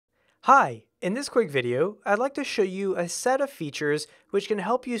Hi, in this quick video, I'd like to show you a set of features which can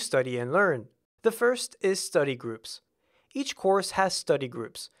help you study and learn. The first is study groups. Each course has study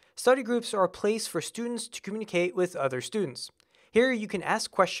groups. Study groups are a place for students to communicate with other students. Here you can ask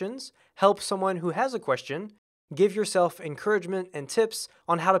questions, help someone who has a question, give yourself encouragement and tips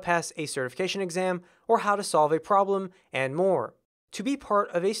on how to pass a certification exam or how to solve a problem, and more. To be part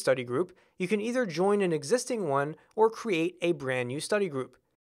of a study group, you can either join an existing one or create a brand new study group.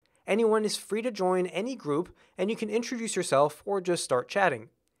 Anyone is free to join any group, and you can introduce yourself or just start chatting.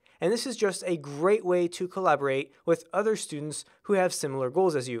 And this is just a great way to collaborate with other students who have similar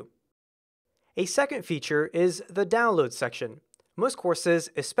goals as you. A second feature is the downloads section. Most courses,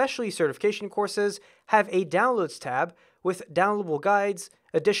 especially certification courses, have a downloads tab with downloadable guides,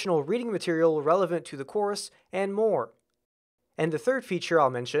 additional reading material relevant to the course, and more. And the third feature I'll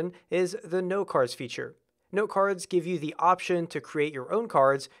mention is the note cards feature. Note cards give you the option to create your own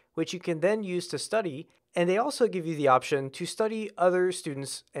cards, which you can then use to study, and they also give you the option to study other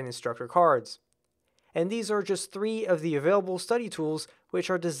students' and instructor cards. And these are just 3 of the available study tools which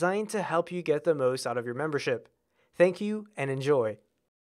are designed to help you get the most out of your membership. Thank you and enjoy.